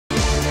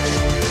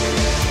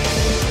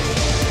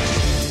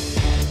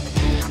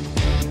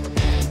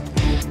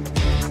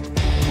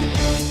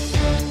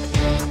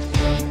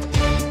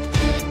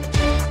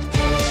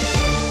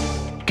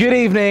Good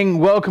evening,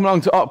 welcome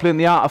along to Opulent,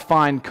 the Art of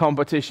Fine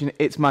competition.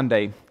 It's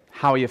Monday.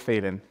 How are you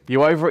feeling?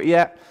 You over it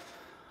yet?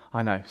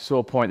 I know,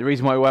 sore point. The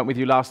reason why we weren't with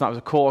you last night was,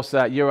 of course,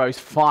 Euros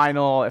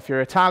final. If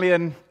you're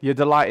Italian, you're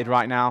delighted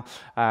right now.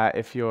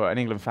 If you're an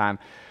England fan,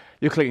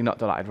 you're clearly not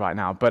delighted right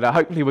now. But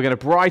hopefully we're going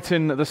to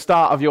brighten the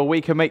start of your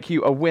week and make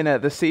you a winner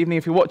this evening.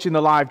 If you're watching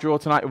the live draw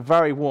tonight, a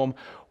very warm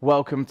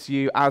welcome to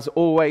you. As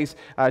always,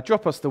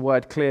 drop us the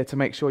word clear to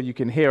make sure you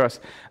can hear us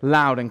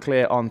loud and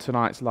clear on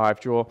tonight's live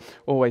draw.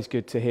 Always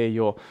good to hear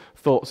your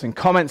thoughts and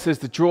comments as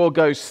the draw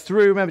goes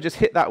through. Remember, just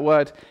hit that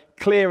word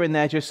clear in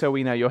there just so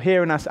we know you're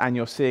hearing us and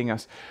you're seeing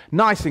us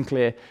nice and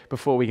clear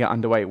before we get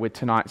underway with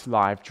tonight's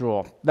live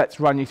draw. Let's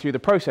run you through the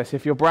process.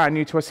 If you're brand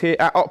new to us here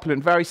at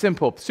Opulent, very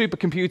simple.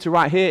 Supercomputer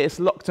right here.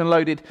 It's locked and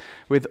loaded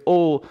with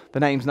all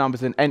the names,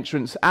 numbers and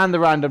entrants and the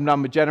random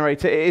number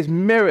generator. It is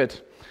mirrored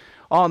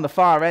on the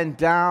far end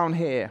down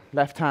here.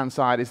 Left-hand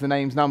side is the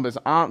names, numbers,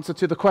 answer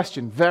to the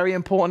question. Very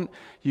important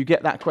you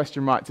get that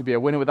question right to be a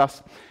winner with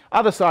us.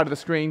 Other side of the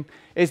screen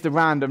is the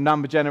random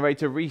number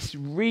generator.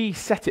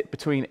 Reset it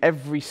between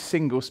every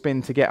single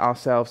spin to get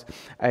ourselves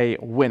a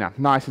winner.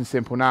 Nice and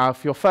simple. Now,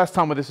 if you're first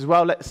time with us as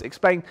well, let's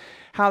explain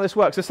how this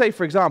works. So say,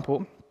 for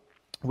example,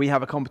 we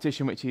have a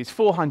competition which is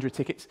 400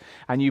 tickets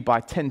and you buy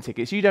 10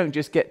 tickets. You don't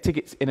just get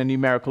tickets in a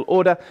numerical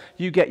order,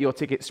 you get your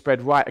tickets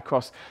spread right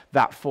across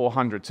that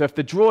 400. So if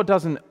the draw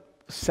doesn't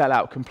sell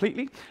out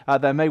completely,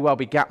 there may well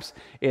be gaps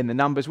in the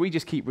numbers. We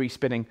just keep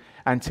respinning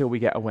until we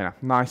get a winner.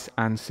 Nice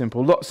and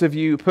simple. Lots of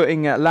you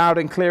putting loud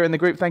and clear in the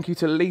group. Thank you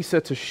to Lisa,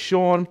 to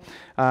Sean,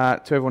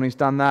 to everyone who's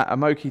done that.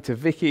 Amoki, to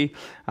Vicky.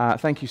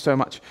 Thank you so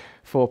much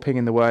for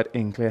pinging the word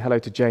in clear. Hello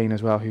to Jane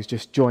as well, who's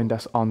just joined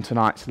us on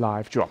tonight's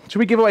live draw. Should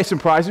we give away some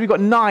prizes? We've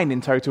got 9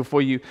 in total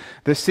for you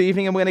this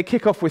evening, and we're going to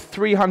kick off with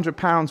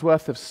 £300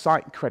 worth of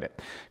site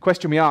credit.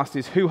 Question we asked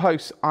is, who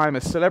hosts I'm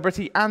a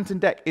Celebrity? Ant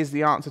and Dec is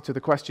the answer to the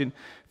question.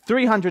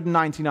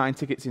 399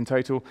 tickets in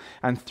total,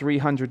 and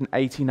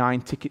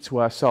 389 tickets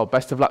were sold.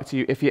 Best of luck to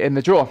you if you're in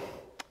the draw.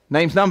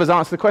 Names, numbers,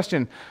 answer the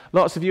question.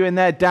 Lots of you in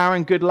there.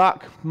 Darren, good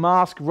luck.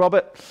 Mask,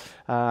 Robert.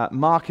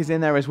 Mark is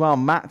in there as well.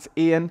 Matt,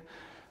 Ian.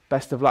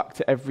 Best of luck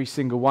to every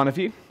single one of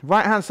you.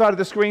 Right-hand side of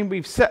the screen,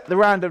 we've set the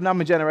random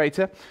number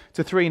generator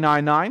to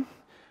 399.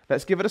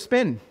 Let's give it a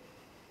spin.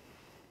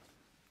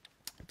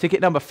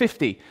 Ticket number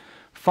 50.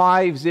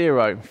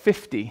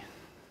 50.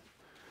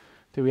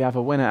 Do we have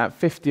a winner at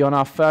 50 on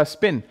our first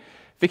spin?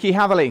 Vickie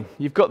Hatherley,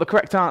 you've got the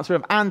correct answer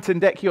of Ant and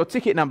Dec, your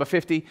ticket number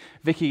 50.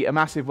 Vickie, a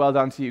massive well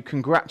done to you.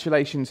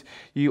 Congratulations.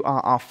 You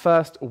are our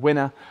first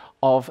winner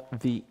of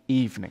the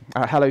evening.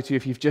 Hello to you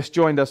if you've just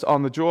joined us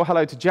on the draw.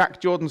 Hello to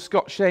Jack, Jordan,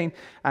 Scott, Shane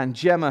and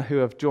Gemma who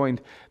have joined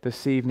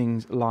this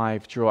evening's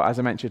live draw. As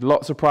I mentioned,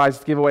 lots of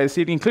prizes to give away this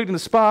evening, including the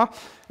spa,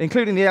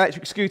 including the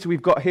electric scooter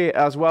we've got here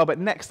as well. But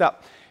next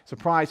up, it's a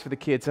prize for the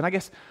kids, and I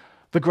guess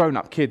the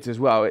grown-up kids as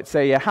well. It's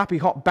a happy,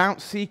 hot,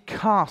 bouncy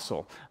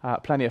castle.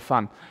 Plenty of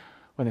fun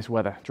when this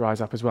weather dries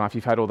up as well, if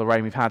you've had all the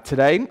rain we've had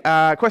today.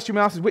 Question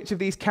we asked is, which of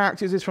these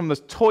characters is from the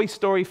Toy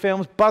Story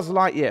films? Buzz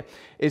Lightyear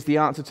is the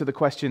answer to the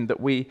question that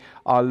we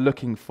are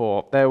looking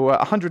for. There were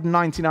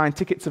 199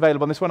 tickets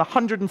available on this one.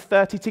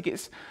 130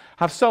 tickets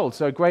have sold,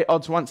 so great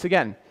odds once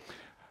again.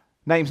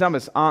 Names,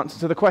 numbers, answer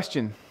to the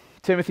question.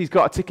 Timothy's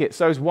got a ticket,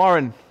 so is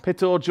Warren,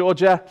 Pittor,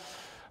 Georgia.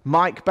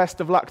 Mike,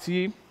 best of luck to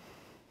you.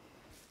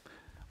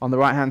 On the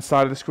right-hand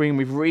side of the screen,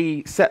 we've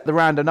reset the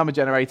random number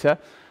generator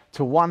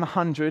to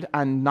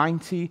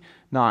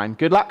 199.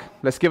 Good luck.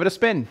 Let's give it a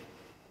spin.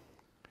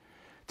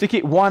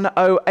 Ticket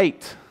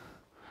 108.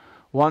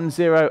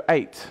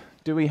 108.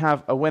 Do we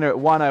have a winner at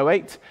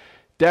 108?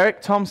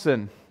 Derek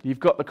Thompson, you've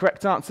got the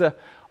correct answer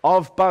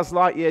of Buzz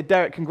Lightyear.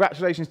 Derek,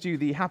 congratulations to you.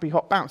 The happy,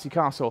 hot, bouncy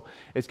castle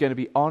is going to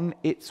be on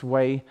its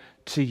way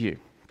to you.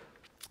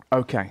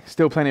 Okay,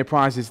 still plenty of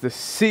prizes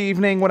this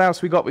evening. What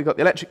else we got? We've got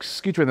the electric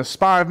scooter and the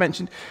spa I've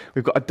mentioned.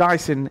 We've got a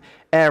Dyson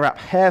Airwrap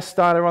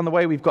hairstyler on the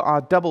way. We've got our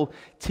double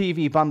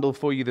TV bundle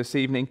for you this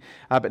evening.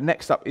 But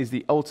next up is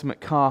the ultimate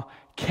car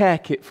care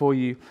kit for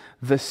you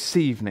this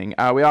evening.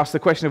 We asked the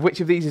question of which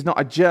of these is not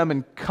a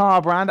German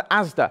car brand.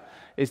 Asda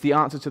is the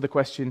answer to the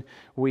question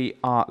we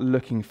are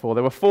looking for.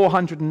 There were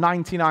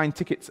 499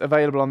 tickets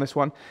available on this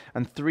one,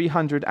 and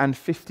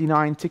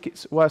 359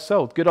 tickets were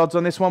sold. Good odds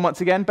on this one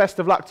once again. Best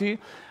of luck to you.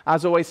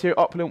 As always here at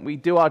Opulent, we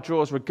do our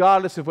draws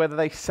regardless of whether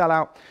they sell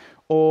out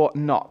or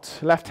not.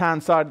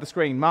 Left-hand side of the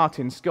screen,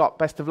 Martin, Scott,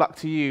 best of luck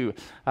to you.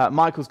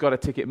 Michael's got a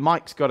ticket.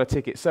 Mike's got a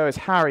ticket. So is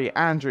Harry,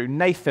 Andrew,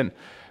 Nathan.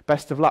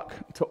 Best of luck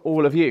to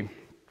all of you.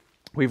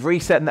 We've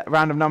reset that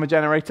random number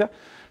generator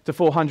to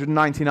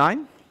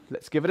 499.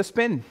 Let's give it a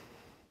spin.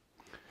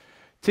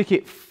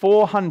 Ticket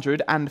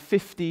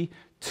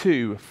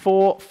 452.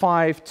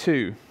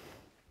 452.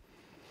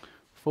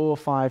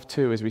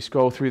 452 as we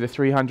scroll through the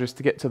 300s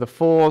to get to the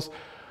 4s.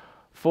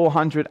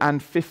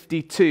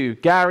 452.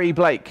 Gary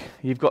Blake,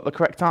 you've got the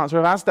correct answer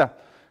of Asda.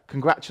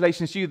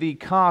 Congratulations to you. The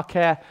car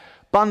care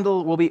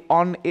bundle will be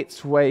on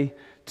its way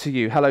to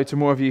you. Hello to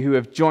more of you who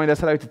have joined us.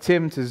 Hello to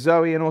Tim, to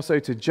Zoe, and also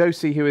to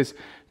Josie, who has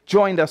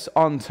joined us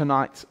on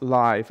tonight's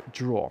live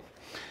draw.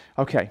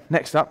 Okay,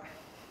 next up,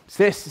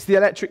 This is the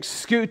electric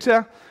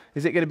scooter.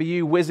 Is it going to be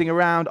you whizzing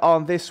around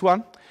on this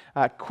one?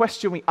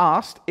 Question we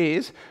asked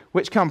is,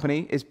 which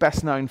company is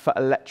best known for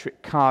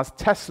electric cars?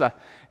 Tesla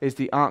is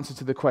the answer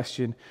to the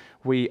question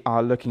we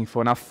are looking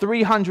for. Now,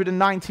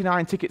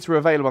 399 tickets were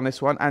available on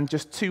this one, and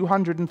just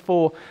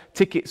 204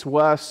 tickets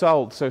were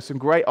sold. So some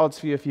great odds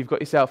for you if you've got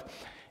yourself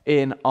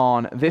in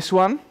on this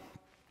one.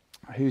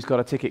 Who's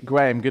got a ticket?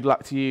 Graham, good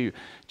luck to you.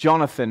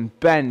 Jonathan,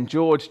 Ben,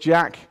 George,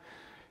 Jack.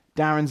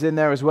 Darren's in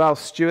there as well.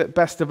 Stuart,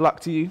 best of luck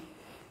to you.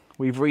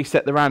 We've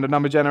reset the random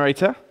number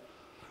generator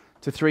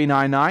to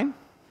 399.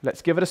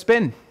 Let's give it a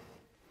spin.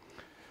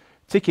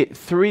 Ticket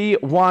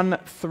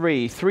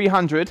 313.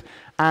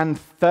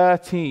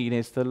 313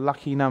 is the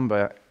lucky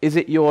number. Is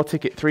it your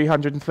ticket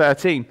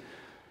 313?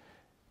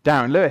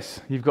 Darren Lewis,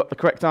 you've got the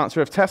correct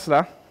answer of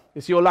Tesla.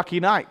 It's your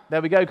lucky night.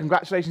 There we go.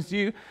 Congratulations to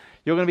you.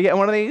 You're going to be getting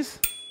one of these.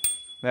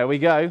 There we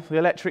go. The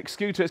electric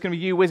scooter. It's going to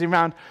be you whizzing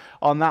around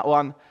on that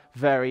one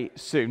very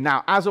soon.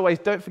 Now, as always,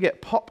 don't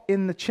forget, pop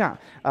in the chat.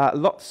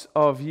 Lots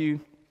of you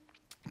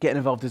getting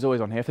involved as always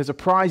on here. If there's a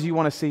prize you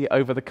want to see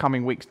over the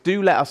coming weeks,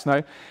 do let us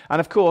know. And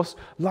of course,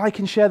 like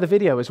and share the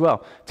video as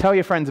well. Tell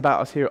your friends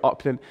about us here at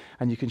Opulent,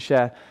 and you can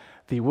share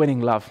the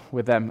winning love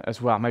with them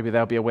as well. Maybe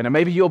they'll be a winner.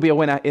 Maybe you'll be a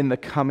winner in the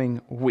coming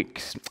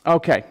weeks.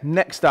 Okay,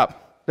 next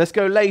up, let's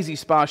go lazy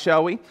spa,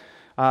 shall we?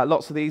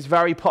 Lots of these,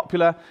 very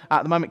popular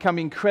at the moment, can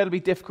be incredibly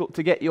difficult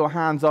to get your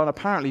hands on.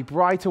 Apparently,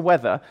 brighter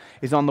weather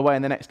is on the way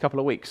in the next couple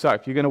of weeks. So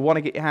if you're going to want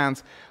to get your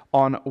hands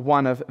on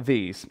one of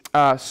these.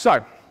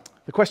 So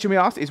the question we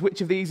asked is,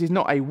 which of these is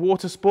not a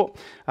water sport?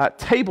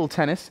 Table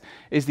tennis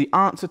is the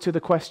answer to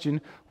the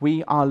question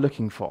we are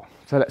looking for.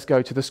 So let's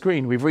go to the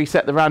screen. We've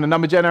reset the random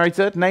number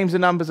generator. Names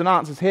and numbers and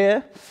answers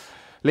here.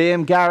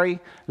 Liam, Gary,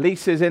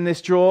 Lisa's in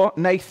this draw.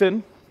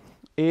 Nathan,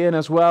 Ian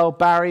as well,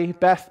 Barry,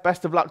 Beth,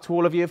 best of luck to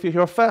all of you. If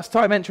you're a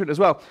first-time entrant as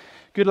well,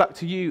 good luck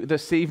to you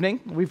this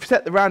evening. We've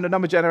set the random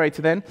number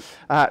generator then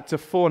to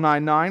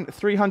 499.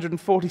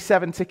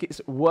 347 tickets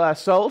were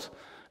sold.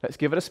 Let's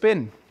give it a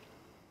spin.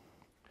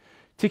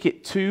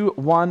 Ticket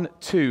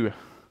 212.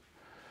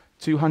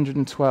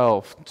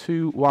 212.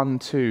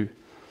 212.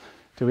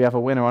 Do we have a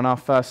winner on our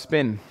first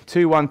spin?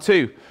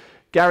 212.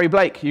 Gary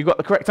Blake, you got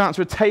the correct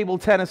answer of table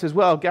tennis as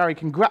well. Gary,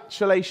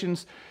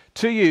 congratulations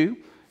to you.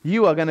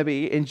 You are going to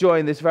be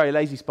enjoying this very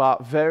lazy spa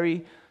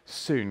very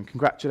soon.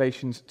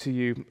 Congratulations to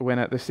you,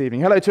 winner, this evening.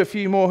 Hello to a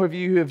few more of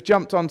you who have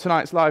jumped on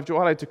tonight's live draw.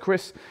 Hello to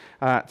Chris,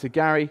 to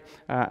Gary,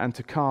 and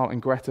to Carl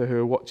and Greta who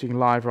are watching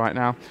live right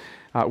now.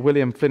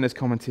 William Flynn has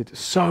commented,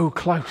 so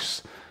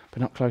close, but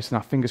not close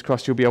enough. Fingers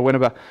crossed you'll be a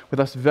winner with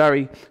us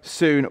very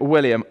soon,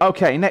 William.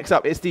 Okay, next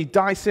up is the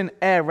Dyson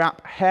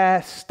Airwrap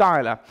Hair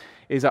Styler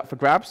is up for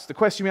grabs. The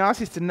question we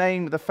asked is to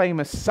name the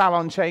famous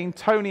salon chain.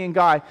 Tony and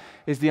Guy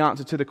is the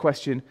answer to the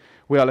question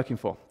we are looking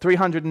for.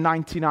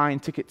 399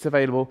 tickets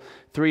available,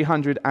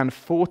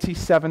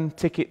 347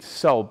 tickets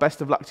sold.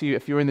 Best of luck to you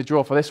if you're in the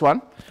draw for this one.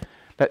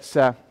 Let's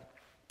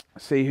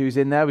see who's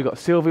in there. We've got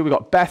Sylvie, we've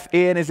got Beth,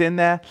 Ian is in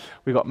there.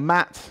 We've got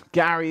Matt,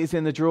 Gary is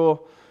in the draw.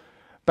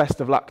 Best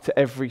of luck to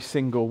every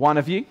single one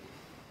of you.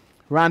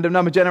 Random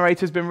number generator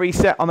has been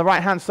reset on the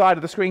right-hand side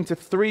of the screen to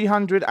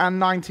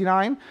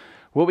 399.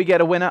 Will we get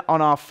a winner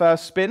on our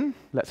first spin?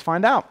 Let's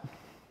find out.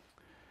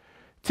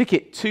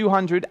 Ticket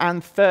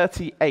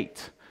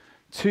 238.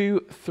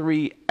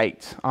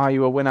 238. Are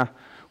you a winner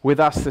with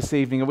us this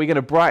evening? Are we going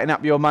to brighten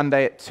up your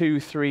Monday at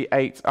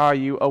 238? Are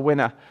you a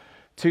winner?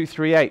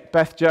 238.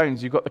 Beth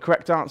Jones, you've got the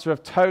correct answer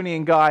of Tony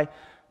and Guy.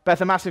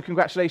 Beth, a massive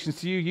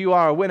congratulations to you. You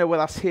are a winner with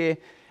us here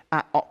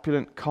at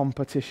Opulent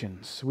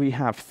Competitions. We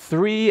have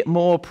 3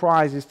 more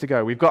prizes to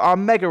go. We've got our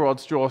Mega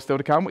Odds draw still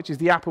to come, which is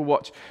the Apple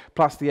Watch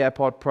plus the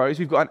AirPod Pros.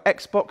 We've got an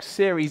Xbox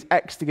Series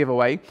X to give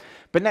away.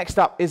 But next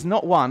up is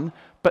not one,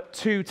 but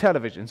 2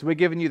 televisions. We're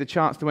giving you the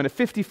chance to win a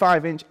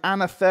 55-inch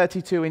and a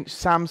 32-inch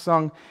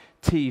Samsung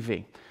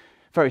TV.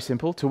 Very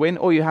simple. To win,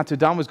 all you had to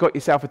done was got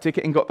yourself a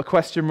ticket and got the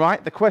question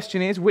right. The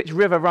question is, which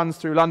river runs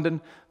through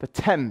London? The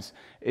Thames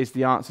is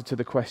the answer to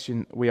the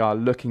question we are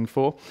looking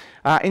for.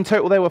 In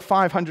total, there were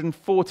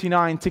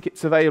 549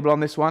 tickets available on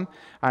this one,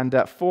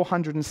 and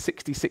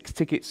 466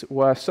 tickets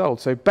were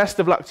sold. So best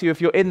of luck to you if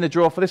you're in the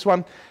draw for this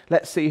one.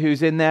 Let's see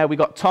who's in there. We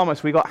got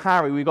Thomas, we got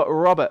Harry, we got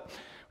Robert,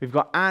 we've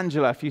got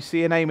Angela. If you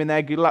see a name in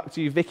there, good luck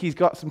to you. Vickie's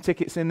got some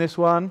tickets in this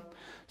one.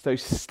 So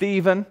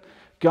Stephen,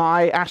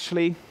 Guy,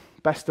 Ashley,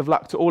 best of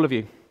luck to all of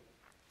you.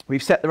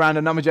 We've set the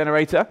random number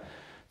generator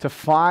to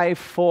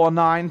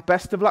 549.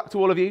 Best of luck to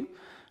all of you.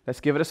 Let's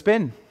give it a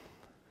spin.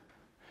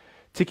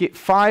 Ticket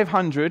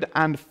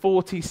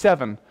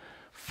 547.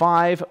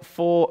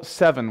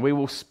 547. We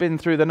will spin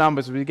through the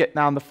numbers as we get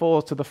down the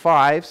 4 to the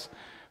 5s.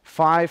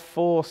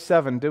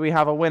 547. Do we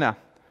have a winner?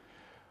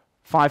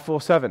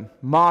 547.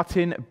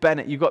 Martin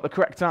Bennett. You got the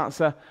correct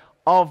answer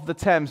of the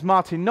Thames.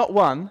 Martin, not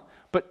one,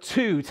 but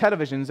 2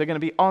 televisions are going to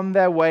be on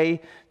their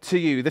way to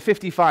you, the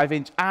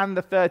 55-inch and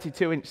the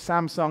 32-inch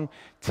Samsung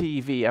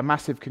TV. A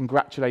massive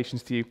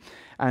congratulations to you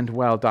and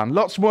well done.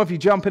 Lots more of you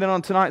jumping in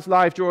on tonight's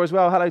live draw as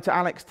well. Hello to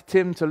Alex, to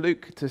Tim, to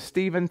Luke, to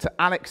Stephen, to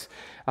Alex,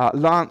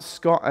 Lance,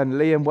 Scott and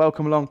Liam.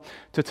 Welcome along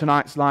to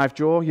tonight's live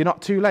draw. You're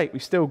not too late.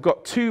 We've still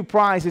got 2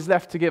 prizes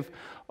left to give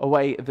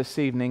away this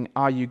evening.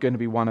 Are you going to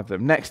be one of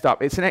them? Next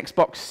up, it's an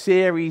Xbox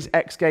Series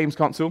X games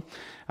console.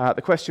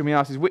 The question we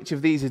ask is, which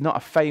of these is not a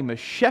famous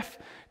chef?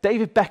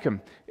 David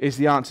Beckham is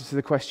the answer to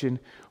the question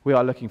we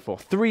are looking for.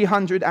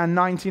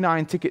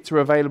 399 tickets are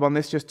available on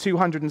this, just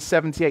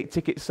 278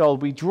 tickets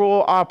sold. We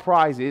draw our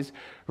prizes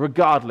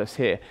regardless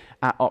here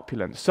at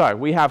Opulent. So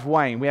we have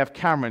Wayne, we have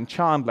Cameron,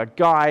 Chandler,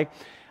 Guy,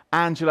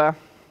 Angela,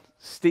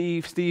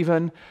 Steve,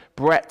 Stephen,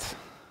 Brett,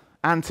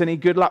 Anthony.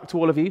 Good luck to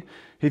all of you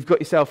who've got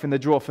yourself in the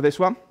draw for this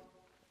one.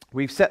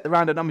 We've set the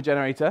random number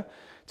generator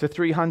to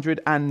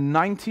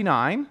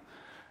 399.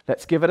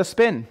 Let's give it a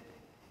spin.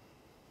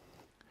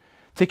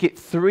 Ticket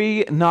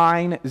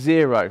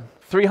 390.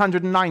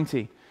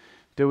 390.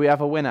 Do we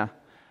have a winner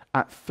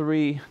at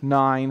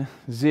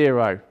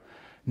 390?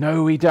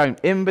 No, we don't.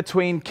 In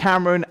between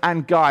Cameron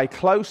and Guy.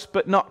 Close,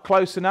 but not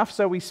close enough,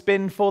 so we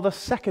spin for the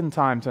second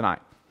time tonight.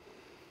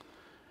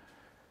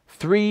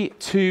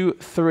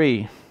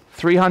 323.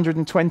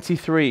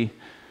 323.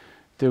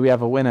 Do we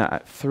have a winner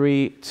at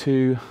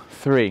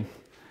 323?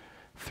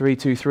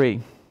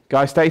 323.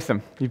 Guy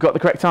Statham, you've got the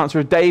correct answer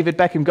of David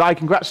Beckham. Guy,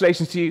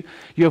 congratulations to you.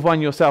 You have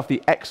won yourself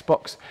the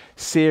Xbox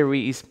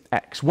Series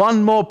X.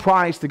 One more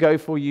prize to go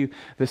for you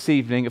this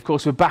evening. Of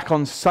course, we're back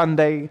on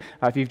Sunday.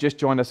 If you've just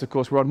joined us, of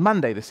course, we're on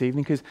Monday this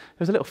evening because there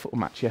was a little football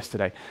match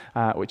yesterday,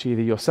 which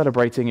either you're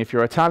celebrating if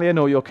you're Italian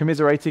or you're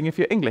commiserating if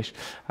you're English.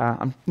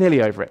 I'm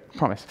nearly over it,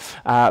 promise.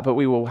 But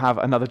we will have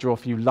another draw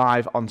for you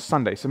live on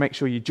Sunday, so make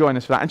sure you join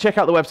us for that. And check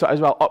out the website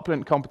as well,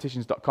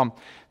 opulentcompetitions.com,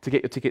 to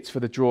get your tickets for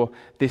the draw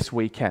this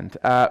weekend.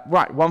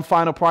 Right, one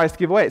final prize to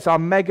give away. It's our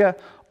mega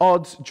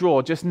odds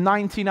draw. Just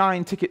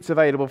 99 tickets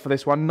available for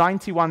this one.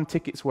 91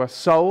 tickets were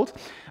sold.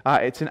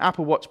 It's an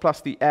Apple Watch plus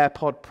the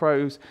AirPod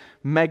Pro's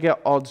mega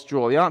odds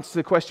draw. The answer to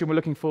the question we're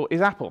looking for is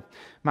Apple.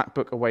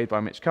 MacBook away by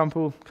Mitch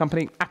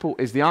Company. Apple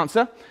is the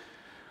answer.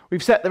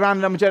 We've set the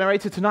random number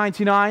generator to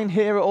 99.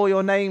 Here are all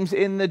your names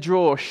in the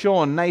draw.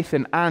 Sean,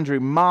 Nathan, Andrew,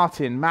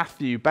 Martin,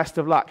 Matthew. Best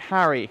of luck.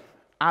 Harry,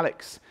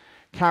 Alex,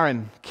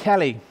 Karyn,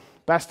 Kelly.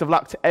 Best of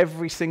luck to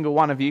every single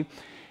one of you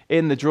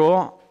in the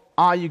draw.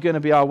 Are you going to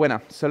be our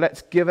winner? So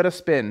let's give it a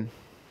spin.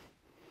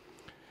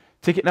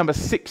 Ticket number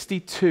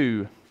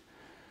 62.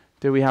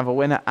 Do we have a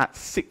winner at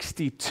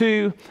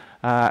 62?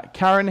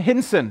 Karyn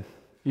Hindson.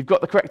 You've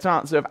got the correct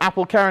answer of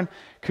Apple. Karyn,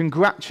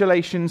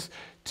 congratulations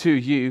to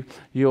you.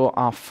 You're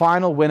our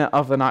final winner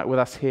of the night with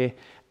us here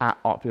at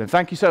Opulent.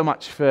 Thank you so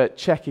much for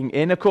checking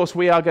in. Of course,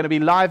 we are going to be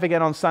live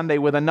again on Sunday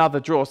with another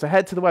draw. So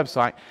head to the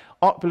website,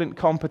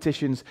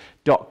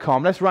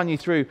 opulentcompetitions.com. Let's run you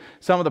through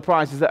some of the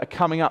prizes that are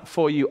coming up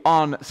for you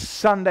on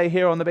Sunday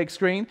here on the big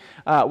screen.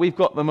 We've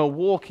got the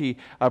Milwaukee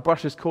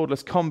brushless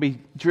cordless combi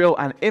drill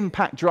and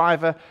impact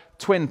driver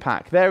twin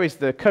pack. There is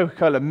the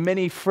Coca-Cola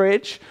mini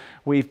fridge.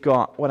 We've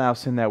got, what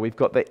else in there? We've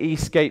got the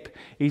Escape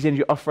Easy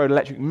Energy Off-Road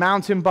Electric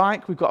Mountain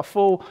Bike. We've got a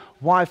full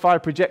Wi-Fi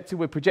projector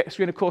with project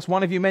screen. Of course,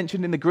 one of you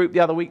mentioned in the group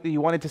the other week that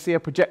you wanted to see a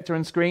projector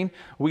and screen.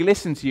 We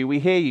listen to you. We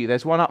hear you.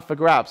 There's one up for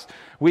grabs.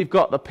 We've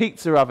got the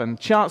pizza oven.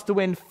 Chance to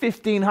win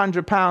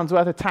 £1,500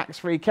 worth of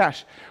tax-free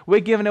cash. We're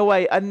giving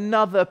away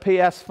another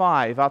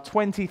PS5, our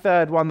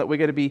 23rd one that we're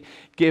going to be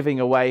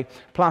giving away.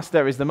 Plus,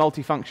 there is the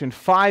multifunction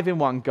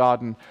 5-in-1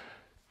 garden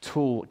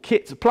tool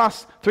kit,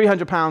 plus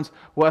 £300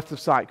 worth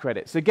of site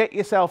credit. So get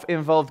yourself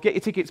involved. Get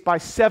your tickets by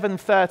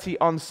 7:30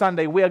 on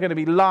Sunday. We are going to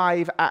be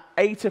live at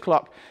 8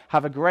 o'clock.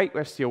 Have a great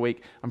rest of your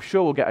week. I'm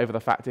sure we'll get over the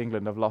fact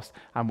England have lost,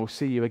 and we'll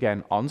see you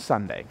again on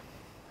Sunday.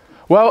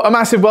 Well, a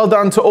massive well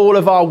done to all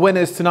of our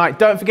winners tonight.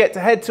 Don't forget to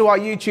head to our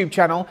YouTube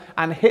channel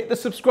and hit the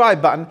subscribe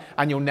button,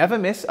 and you'll never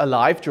miss a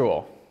live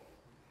draw.